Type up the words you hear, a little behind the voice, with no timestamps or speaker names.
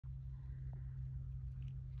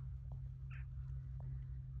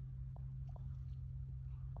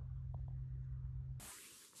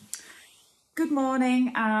Good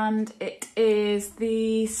morning, and it is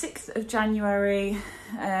the 6th of January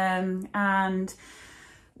and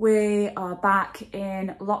we are back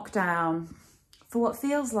in lockdown for what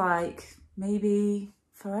feels like maybe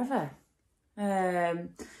forever.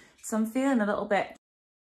 So I'm feeling a little bit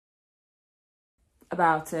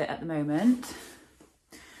about it at the moment,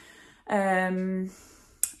 and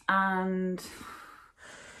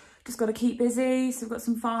just got to keep busy. So I've got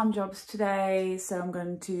some farm jobs today, so I'm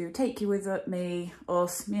going to take you with me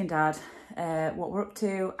and Dad, what we're up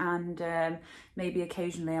to, and maybe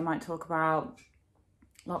occasionally I might talk about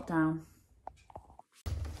lockdown.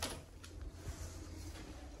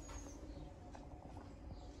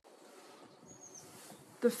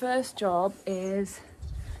 The first job is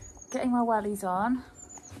getting my wellies on.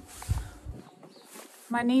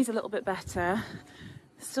 My knee's a little bit better.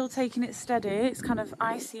 Still taking it steady. It's kind of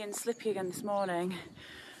icy and slippy again this morning.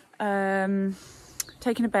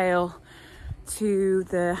 Taking a bale to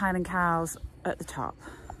the Highland cows at the top.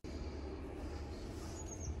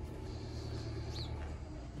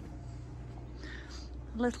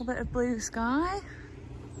 A little bit of blue sky.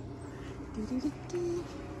 Doo-doo-doo-doo.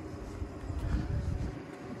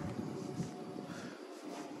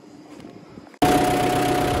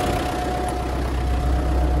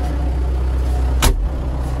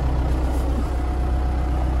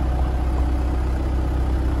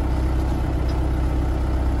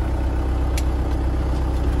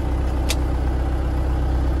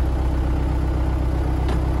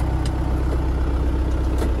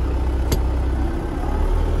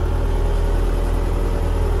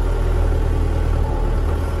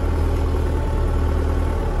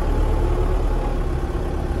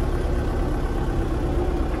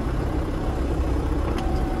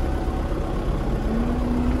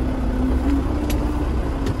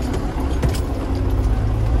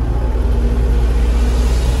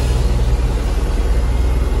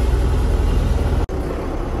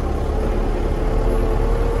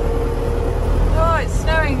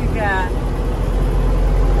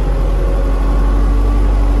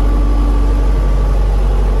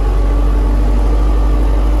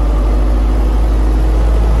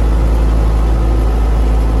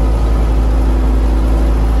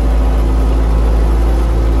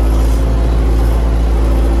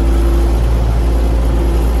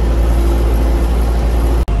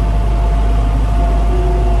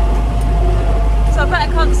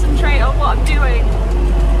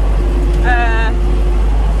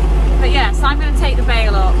 But yes, I'm going to take the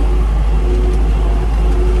bale up.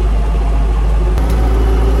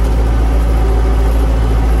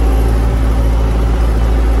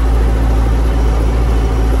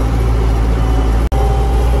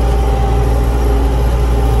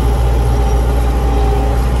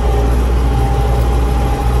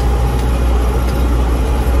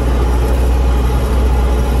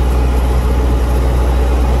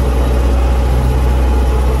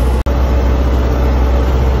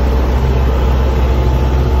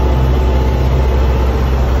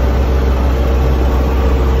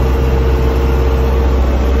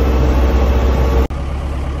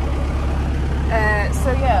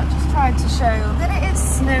 To show that it is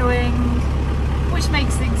snowing, which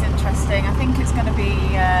makes things interesting. I think it's going to be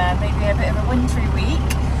maybe a bit of a wintry week.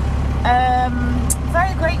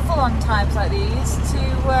 Very grateful on times like these to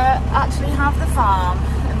actually have the farm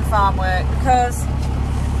and the farm work, because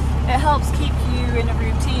it helps keep you in a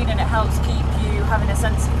routine and it helps keep you having a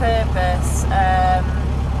sense of purpose,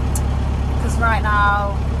 because right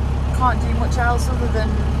now can't do much else other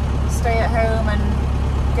than stay at home and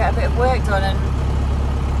get a bit of work done, and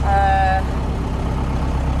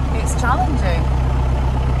it's challenging.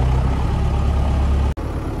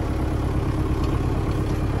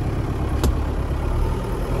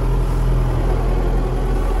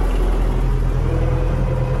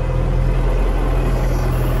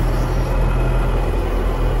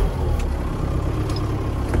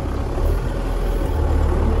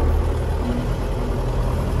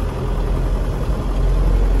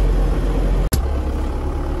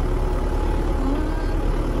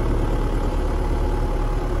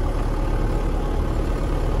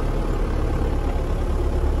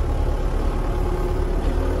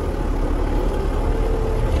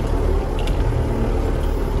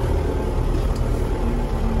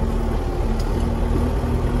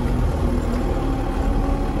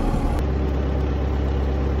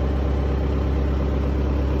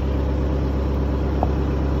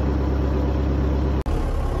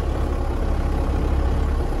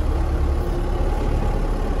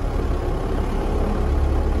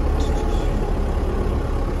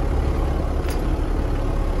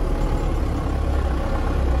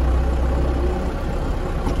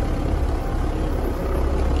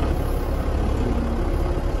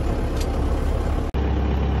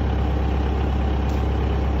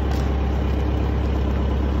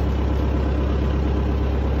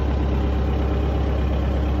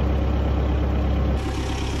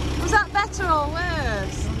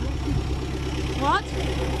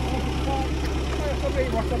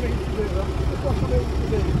 mean what I mean to do. That's what I mean to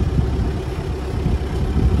do.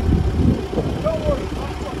 Don't worry,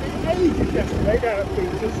 that's what I mean. Ages yesterday down at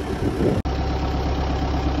Peter's.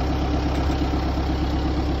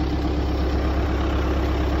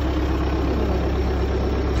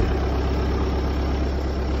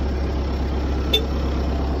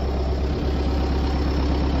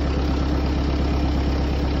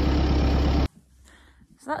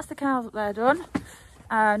 So that's the cows up there done.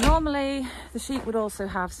 Normally the sheep would also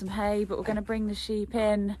have some hay, but we're going to bring the sheep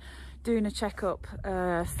in, doing a checkup,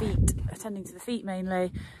 feet, attending to the feet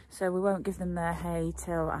mainly, so we won't give them their hay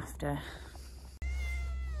till after.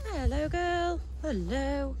 Hello girl,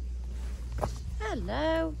 hello,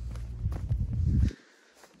 hello.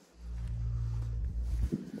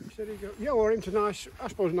 Yeah, we're into nice, I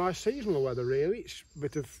suppose, nice seasonal weather really. It's a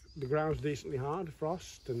bit of, the ground's decently hard,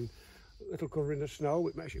 frost and little covering of snow,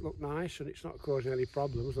 it makes it look nice and it's not causing any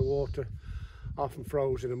problems. The water often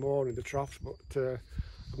froze in the morning, the troughs, but I've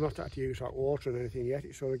not had to use hot water or anything yet.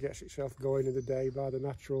 It sort of gets itself going in the day by the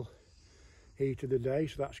natural heat of the day,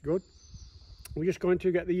 so that's good. We're just going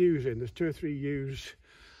to get the ewes in. There's 2 or 3 ewes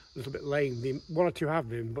a little bit lame. 1 or 2 have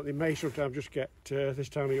been, but they may sometimes just get this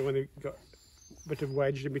time of year when they've got a bit of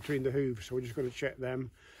wedged in between the hooves, so we're just going to check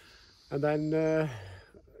them and then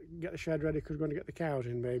get the shed ready because we're going to get the cows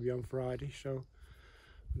in maybe on Friday, so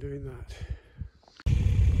I'm doing that.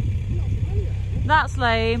 That's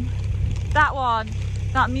lame. That one,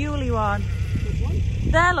 that muley one. Which one?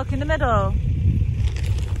 There, look in the middle.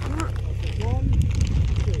 1,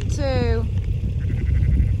 2, 2,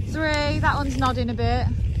 3. That one's nodding a bit.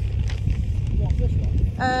 What, this one?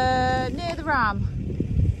 Near the ram.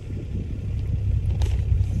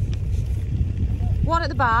 One at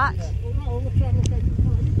the back. Yeah. Well, we'll try and locate it.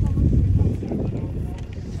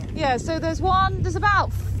 Yeah, so there's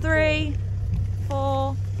about 3,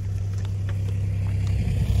 4.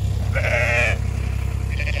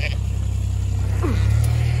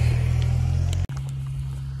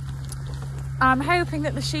 I'm hoping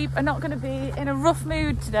that the sheep are not going to be in a rough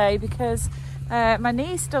mood today because my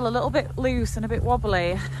knee's still a little bit loose and a bit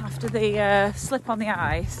wobbly after the slip on the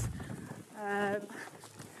ice.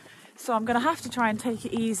 So I'm going to have to try and take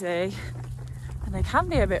it easy, and they can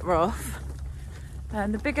be a bit rough.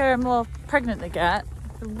 And the bigger and more pregnant they get,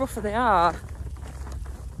 the rougher they are.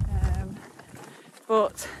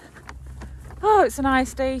 But, oh, it's a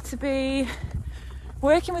nice day to be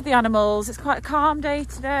working with the animals. It's quite a calm day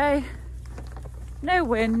today. No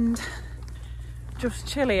wind, just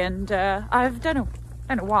chilly, and I don't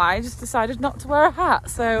know why, I just decided not to wear a hat.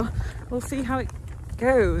 So we'll see how it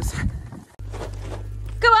goes.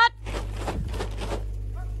 Go on!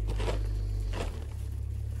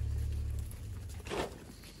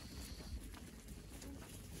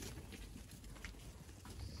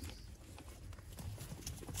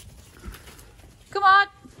 Come on!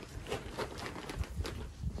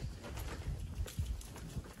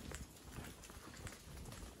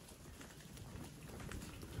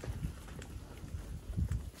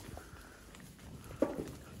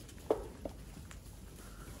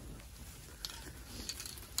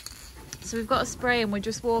 So we've got a spray and we're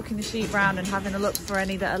just walking the sheep round and having a look for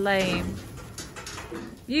any that are lame.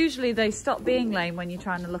 Usually they stop being lame when you're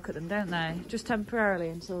trying to look at them, don't they? Just temporarily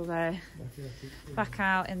until they're back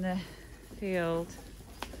out in the field.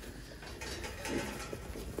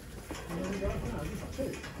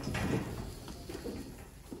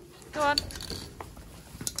 Go on.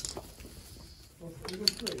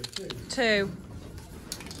 2.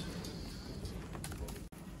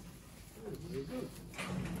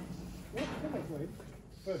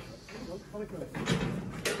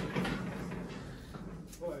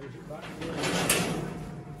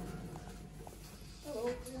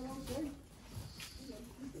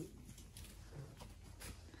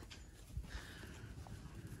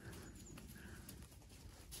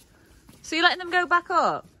 So you're letting them go back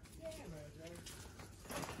up?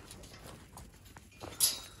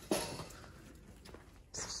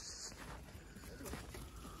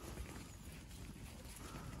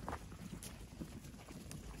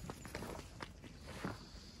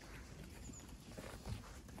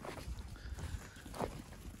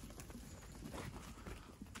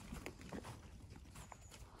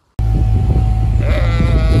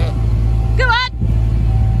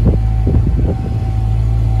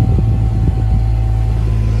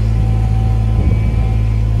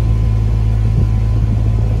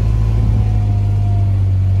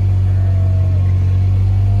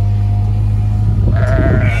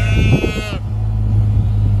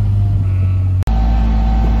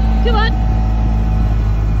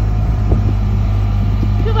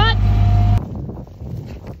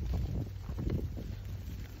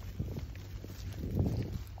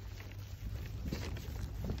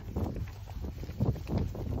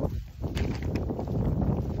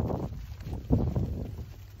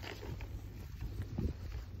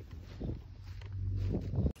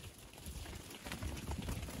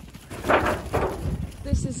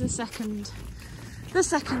 This is the second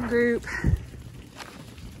group.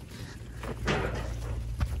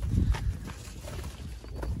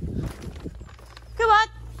 Come on.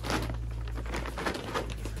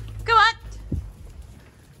 Come on.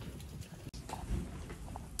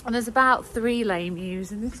 And there's about 3 lame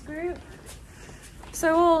ewes in this group.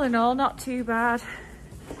 So all in all, not too bad.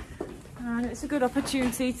 And it's a good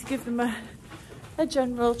opportunity to give them a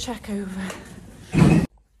general check over.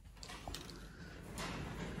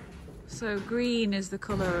 So green is the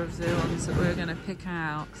colour of the ones that we're going to pick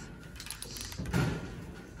out.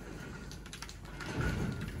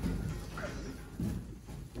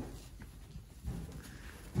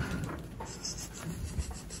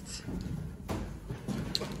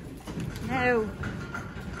 No.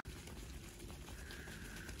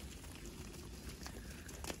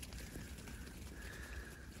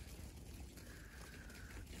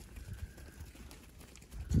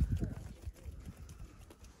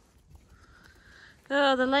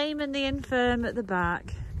 Oh, the lame and the infirm at the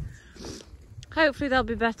back. Hopefully they'll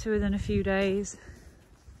be better within a few days.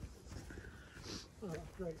 Oh, that's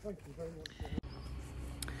great. Thank you very much.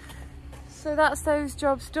 So that's those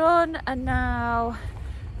jobs done, and now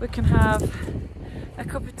we can have a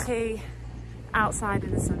cup of tea outside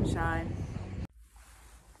in the sunshine.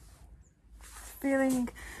 Feeling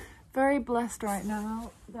very blessed right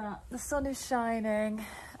now that the sun is shining,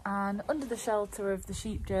 and under the shelter of the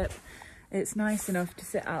sheep dip it's nice enough to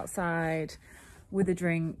sit outside with a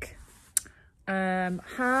drink.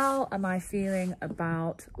 How am I feeling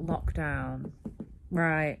about lockdown?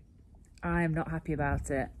 Right, I am not happy about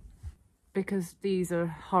it, because these are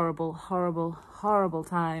horrible, horrible, horrible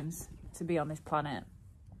times to be on this planet.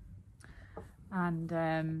 And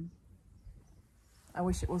I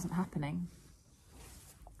wish it wasn't happening,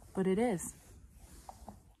 but it is.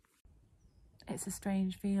 It's a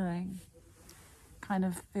strange feeling. Kind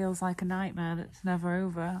of feels like a nightmare that's never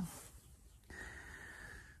over.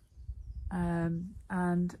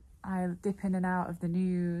 And I dip in and out of the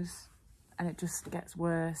news, and it just gets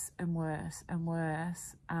worse and worse and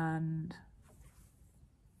worse, and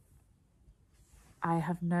I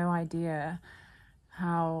have no idea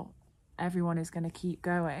how everyone is going to keep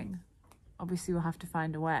going. Obviously we'll have to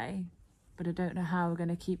find a way, but I don't know how we're going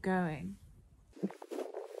to keep going.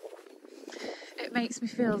 It makes me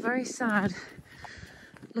feel very sad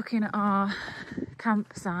looking at our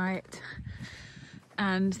campsite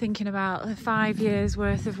and thinking about the 5 years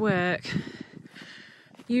worth of work,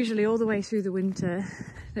 usually all the way through the winter,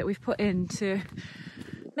 that we've put into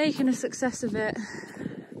making a success of it,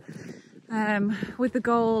 with the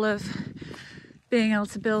goal of being able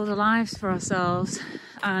to build our lives for ourselves.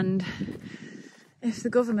 And if the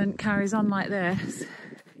government carries on like this,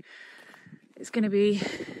 it's going to be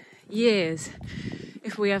years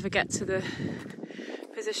if we ever get to the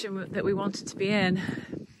position that we wanted to be in.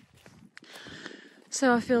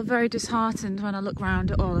 So I feel very disheartened when I look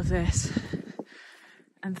round at all of this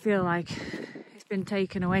and feel like it's been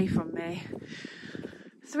taken away from me.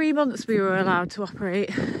 3 months we were allowed to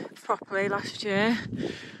operate properly last year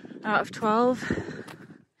out of 12.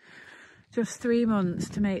 Just 3 months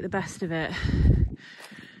to make the best of it.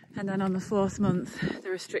 And then on the 4th month, the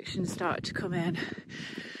restrictions started to come in,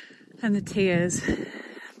 and the tears,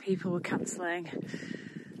 people were cancelling.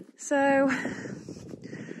 So I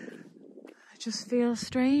just feel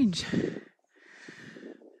strange.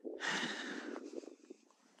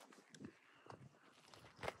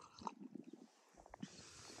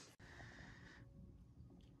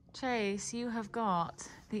 Chase, you have got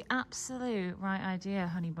the absolute right idea,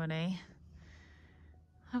 honey bunny.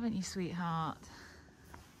 Haven't you, sweetheart?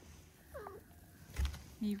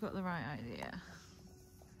 You've got the right idea.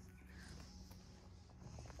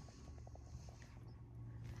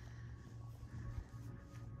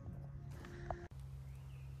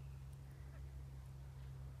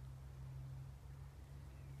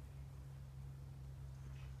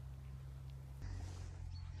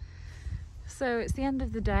 So it's the end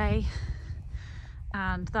of the day,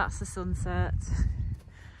 and that's the sunset.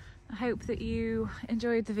 I hope that you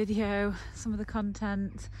enjoyed the video, some of the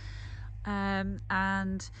content, and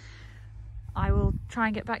I will try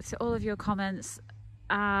and get back to all of your comments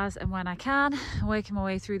as and when I can. I'm working my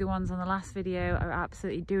way through the ones on the last video. I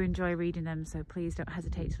absolutely do enjoy reading them, so please don't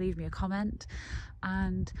hesitate to leave me a comment,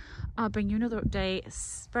 and I'll bring you another update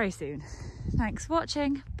very soon. Thanks for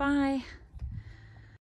watching. Bye.